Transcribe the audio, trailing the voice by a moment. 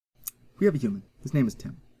We have a human. His name is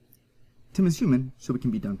Tim. Tim is human, so we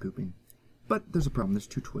can be done pooping. But there's a problem. There's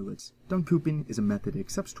two toilets. Done pooping is a method that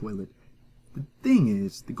accepts toilet. The thing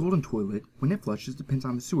is, the golden toilet, when it flushes, depends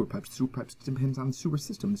on the sewer pipes. The sewer pipes depends on the sewer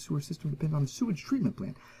system. The sewer system depends on the sewage treatment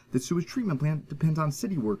plant. The sewage treatment plant depends on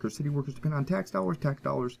city workers. City workers depend on tax dollars. Tax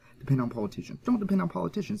dollars depend on politicians. Don't depend on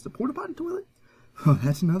politicians. The porta potty toilet? Oh,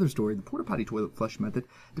 that's another story. The porta potty toilet flush method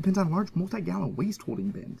depends on large multi-gallon waste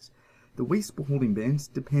holding bins. The waste holding bins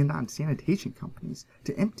depend on sanitation companies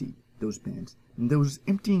to empty those bins. And those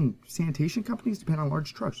emptying sanitation companies depend on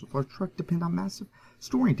large trucks. Those large trucks depend on massive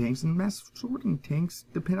storing tanks, and massive storing tanks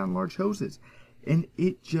depend on large hoses. And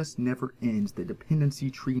it just never ends. The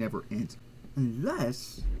dependency tree never ends.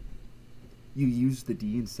 Unless you use the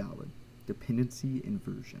D in SOLID, dependency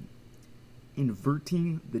inversion.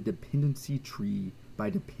 Inverting the dependency tree by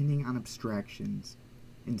depending on abstractions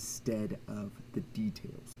instead of the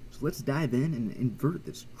details. So let's dive in and invert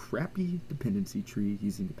this crappy dependency tree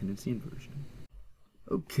using dependency inversion.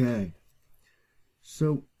 Okay,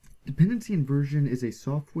 so dependency inversion is a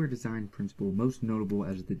software design principle most notable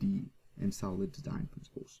as the D in SOLID design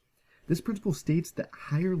principles. This principle states that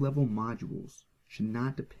higher level modules should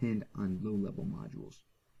not depend on low level modules,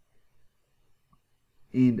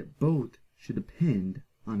 and both should depend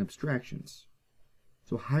on abstractions.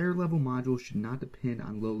 So higher level modules should not depend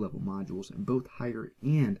on low level modules, and both higher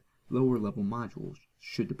and lower level modules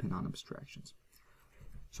should depend on abstractions.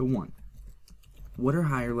 So 1. What are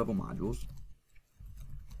higher level modules?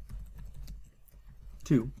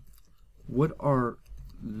 2. What are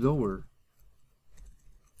lower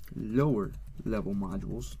level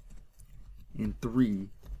modules? And 3.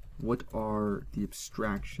 What are the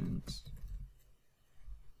abstractions?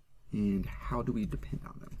 And how do we depend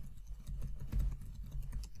on them?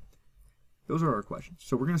 Those are our questions.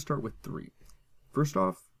 So we're going to start with 3. First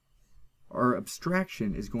off, our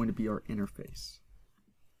abstraction is going to be our interface.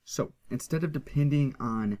 So instead of depending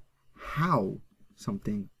on how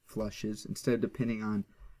something flushes, instead of depending on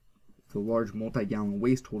the large multi-gallon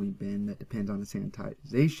waste holding bin that depends on the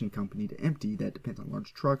sanitization company to empty, that depends on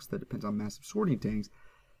large trucks, that depends on massive sorting tanks,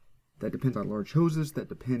 that depends on large hoses, that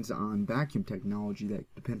depends on vacuum technology,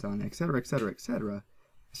 that depends on etc., etc., etc.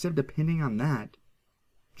 Instead of depending on that,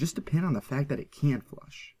 just depend on the fact that it can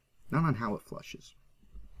flush, not on how it flushes.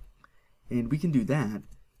 And we can do that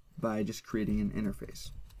by just creating an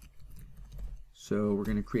interface. So we're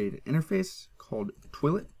going to create an interface called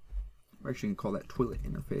toilet. We're actually going to call that toilet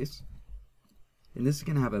interface. And this is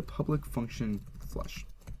going to have a public function flush.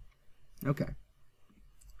 Okay.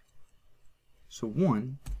 So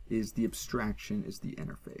 1 is the abstraction is the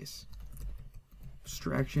interface.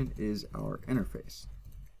 Abstraction is our interface.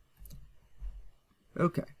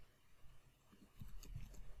 Okay.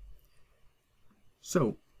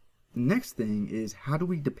 So the next thing is, how do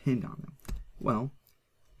we depend on them? Well,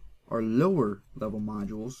 our lower level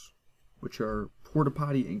modules, which are porta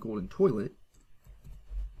potty and golden toilet,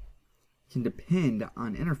 can depend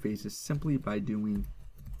on interfaces simply by doing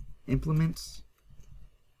implements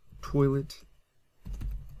toilet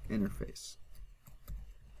interface.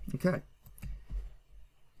 Okay.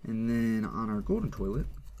 And then on our golden toilet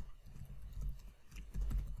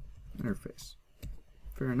interface.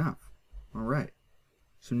 Fair enough. All right.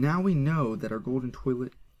 So now we know that our golden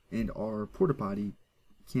toilet and our porta potty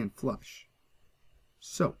can flush.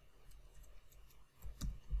 So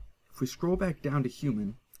if we scroll back down to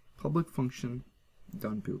human, public function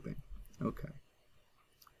done pooping. Okay.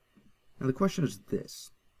 Now the question is this.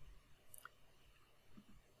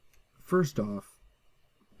 First off,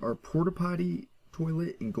 our porta potty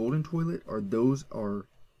toilet and golden toilet, are those our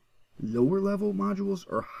lower level modules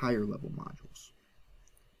or higher level modules?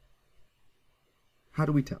 How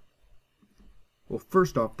do we tell? Well,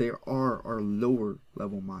 first off, they are our lower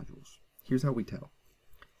level modules. Here's how we tell.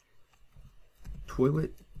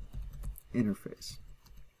 Toilet interface.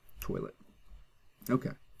 Toilet.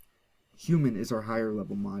 Okay. Human is our higher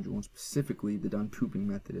level module, and specifically the done pooping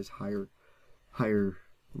method is higher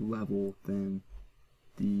level than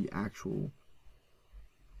the actual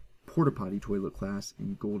porta potty toilet class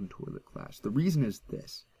and golden toilet class. The reason is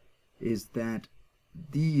this, is that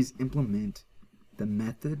these implement the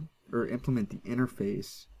method or implement the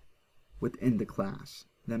interface within the class.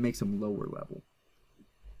 That makes them lower level.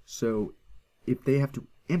 So if they have to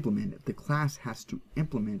implement, if the class has to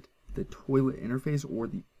implement the toilet interface, or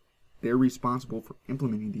they're responsible for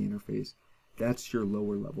implementing the interface, that's your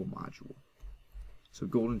lower level module. So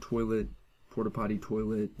golden toilet, porta potty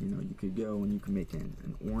toilet, you could go and you can make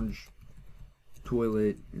an orange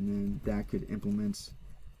toilet, and then that could implement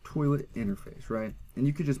toilet interface, right? And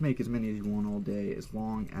you could just make as many as you want all day as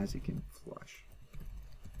long as it can flush.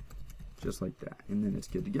 just like that, and then it's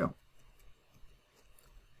good to go.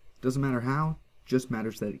 Doesn't matter how, just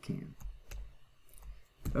matters that it can.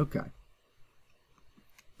 Okay.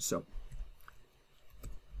 So,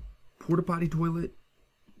 porta potty toilet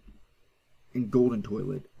and golden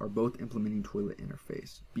toilet are both implementing toilet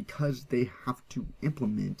interface. Because they have to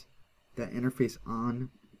implement that interface on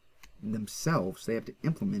themselves, they have to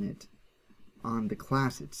implement it on the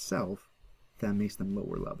class itself. That makes them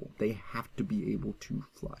lower level. They have to be able to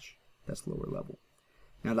flush. That's lower level.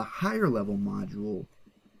 Now the higher level module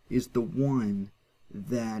is the one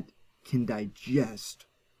that can digest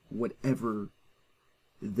whatever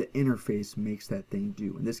the interface makes that thing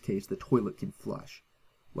do. In this case, the toilet can flush.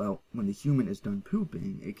 Well, when the human is done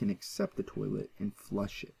pooping, it can accept the toilet and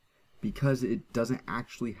flush it. Because it doesn't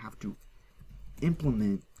actually have to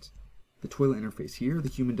implement the toilet interface here, the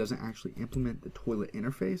human doesn't actually implement the toilet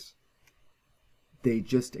interface. They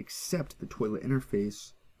just accept the toilet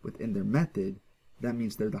interface within their method. That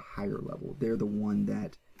means they're the higher level. They're the one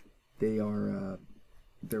that they are,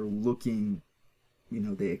 they're looking,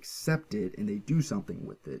 they accept it and they do something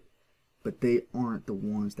with it, but they aren't the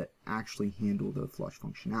ones that actually handle the flush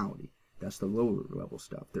functionality. That's the lower level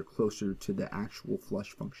stuff. They're closer to the actual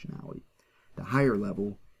flush functionality. The higher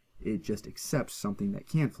level, it just accepts something that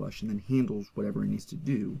can flush and then handles whatever it needs to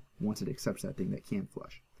do once it accepts that thing that can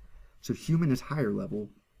flush. So human is higher level,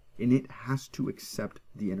 and it has to accept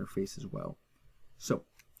the interface as well. So,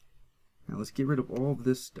 now let's get rid of all of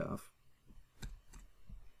this stuff,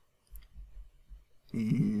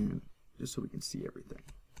 and just so we can see everything.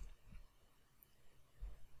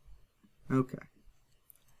 Okay,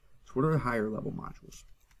 so what are the higher level modules?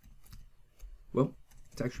 Well,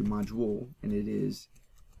 it's actually module, and it is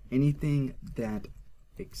anything that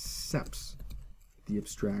accepts the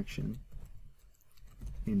abstraction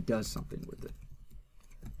and does something with it.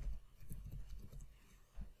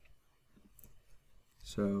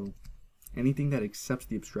 So anything that accepts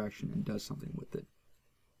the abstraction and does something with it.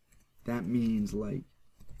 That means like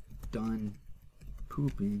done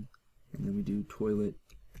pooping, and then we do toilet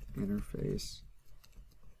interface,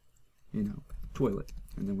 toilet,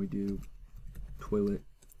 and then we do toilet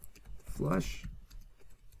flush.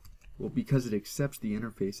 Well, because it accepts the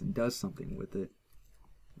interface and does something with it,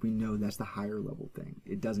 we know that's the higher level thing.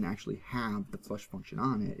 It doesn't actually have the flush function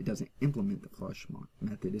on it. It doesn't implement the flush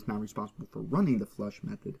method. It's not responsible for running the flush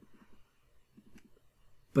method.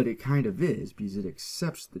 But it kind of is, because it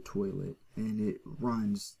accepts the toilet and it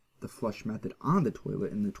runs the flush method on the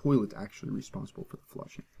toilet, and the toilet's actually responsible for the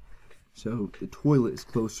flushing. So the toilet is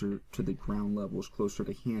closer to the ground level, is closer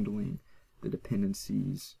to handling the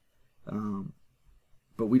dependencies.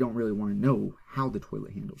 But we don't really want to know how the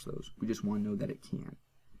toilet handles those. We just want to know that it can.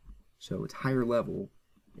 So it's higher level,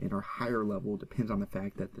 and our higher level depends on the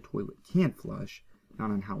fact that the toilet can flush, not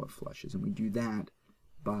on how it flushes. And we do that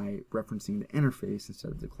by referencing the interface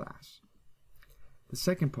instead of the class. The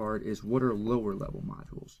second part is, what are lower level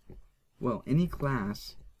modules? Well, any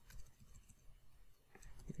class,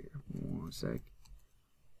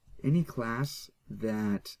 any class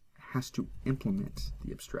that has to implement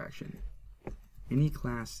the abstraction. Any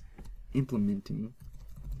class implementing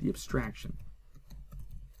the abstraction.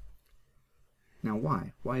 Now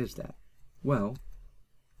why? Why is that? Well,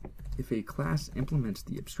 if a class implements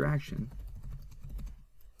the abstraction,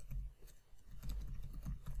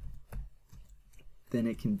 then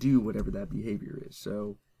it can do whatever that behavior is.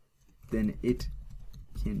 So then it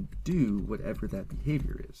can do whatever that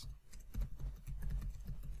behavior is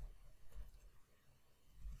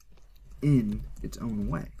in its own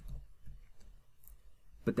way.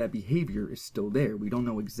 But that behavior is still there. We don't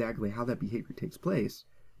know exactly how that behavior takes place,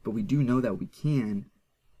 but we do know that we can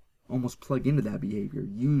almost plug into that behavior,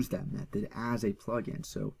 use that method as a plugin.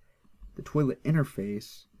 So the toilet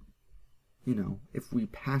interface, if we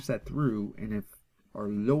pass that through, and if our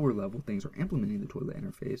lower level things are implementing the toilet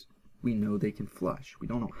interface, we know they can flush. We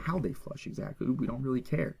don't know how they flush exactly. We don't really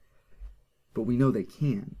care. But we know they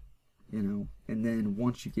can, And then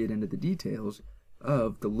once you get into the details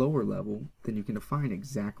of the lower level, then you can define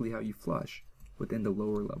exactly how you flush within the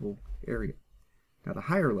lower level area. Now the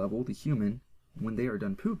higher level, the human, when they are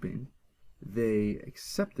done pooping, they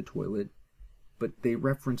accept the toilet, but they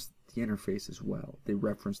reference the interface as well. They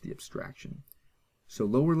reference the abstraction. So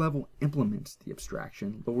lower level implements the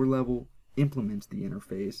abstraction, lower level implements the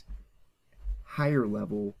interface, higher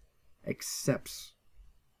level accepts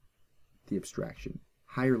the abstraction.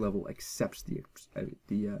 Higher level accepts the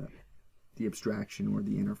abstraction or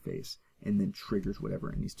the interface, and then triggers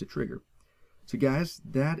whatever it needs to trigger. So guys,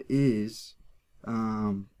 that is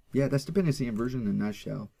that's dependency inversion in a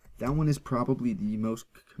nutshell. That one is probably the most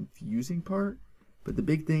confusing part, But the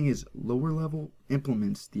big thing is lower level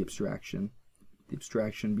implements the abstraction. The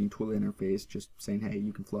abstraction being toilet interface, just saying, hey,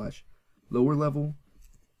 you can flush. Lower level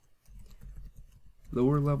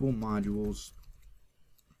modules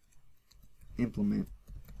implement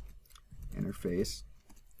interface.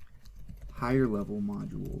 Higher level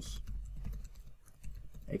modules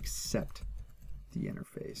accept the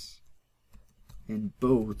interface. And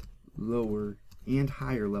both lower and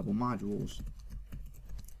higher level modules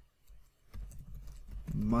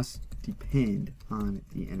must depend on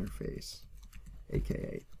the interface,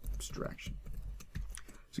 aka abstraction.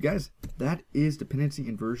 So guys, that is dependency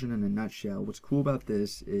inversion in a nutshell. What's cool about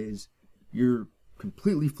this is you're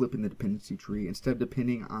completely flipping the dependency tree. Instead of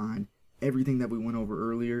depending on everything that we went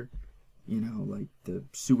over earlier, you know, like the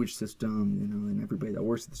sewage system, you know, and everybody that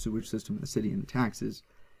works at the sewage system in the city and the taxes,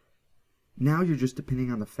 now you're just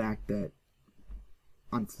depending on the fact that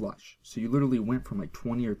on flush. So you literally went from like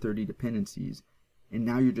 20 or 30 dependencies, and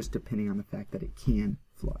now you're just depending on the fact that it can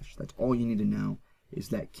flush. That's all you need to know, is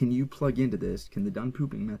that can you plug into this, can the done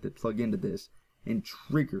pooping method plug into this and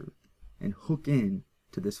trigger and hook in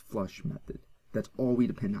to this flush method. That's all we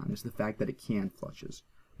depend on, is the fact that it can flushes.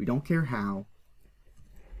 We don't care how.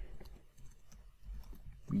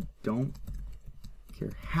 We don't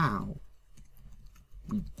care how.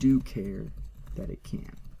 We do care that it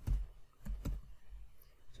can.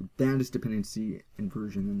 So that is dependency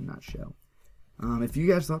inversion in a nutshell. If you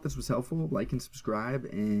guys thought this was helpful, like and subscribe,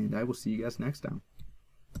 and I will see you guys next time.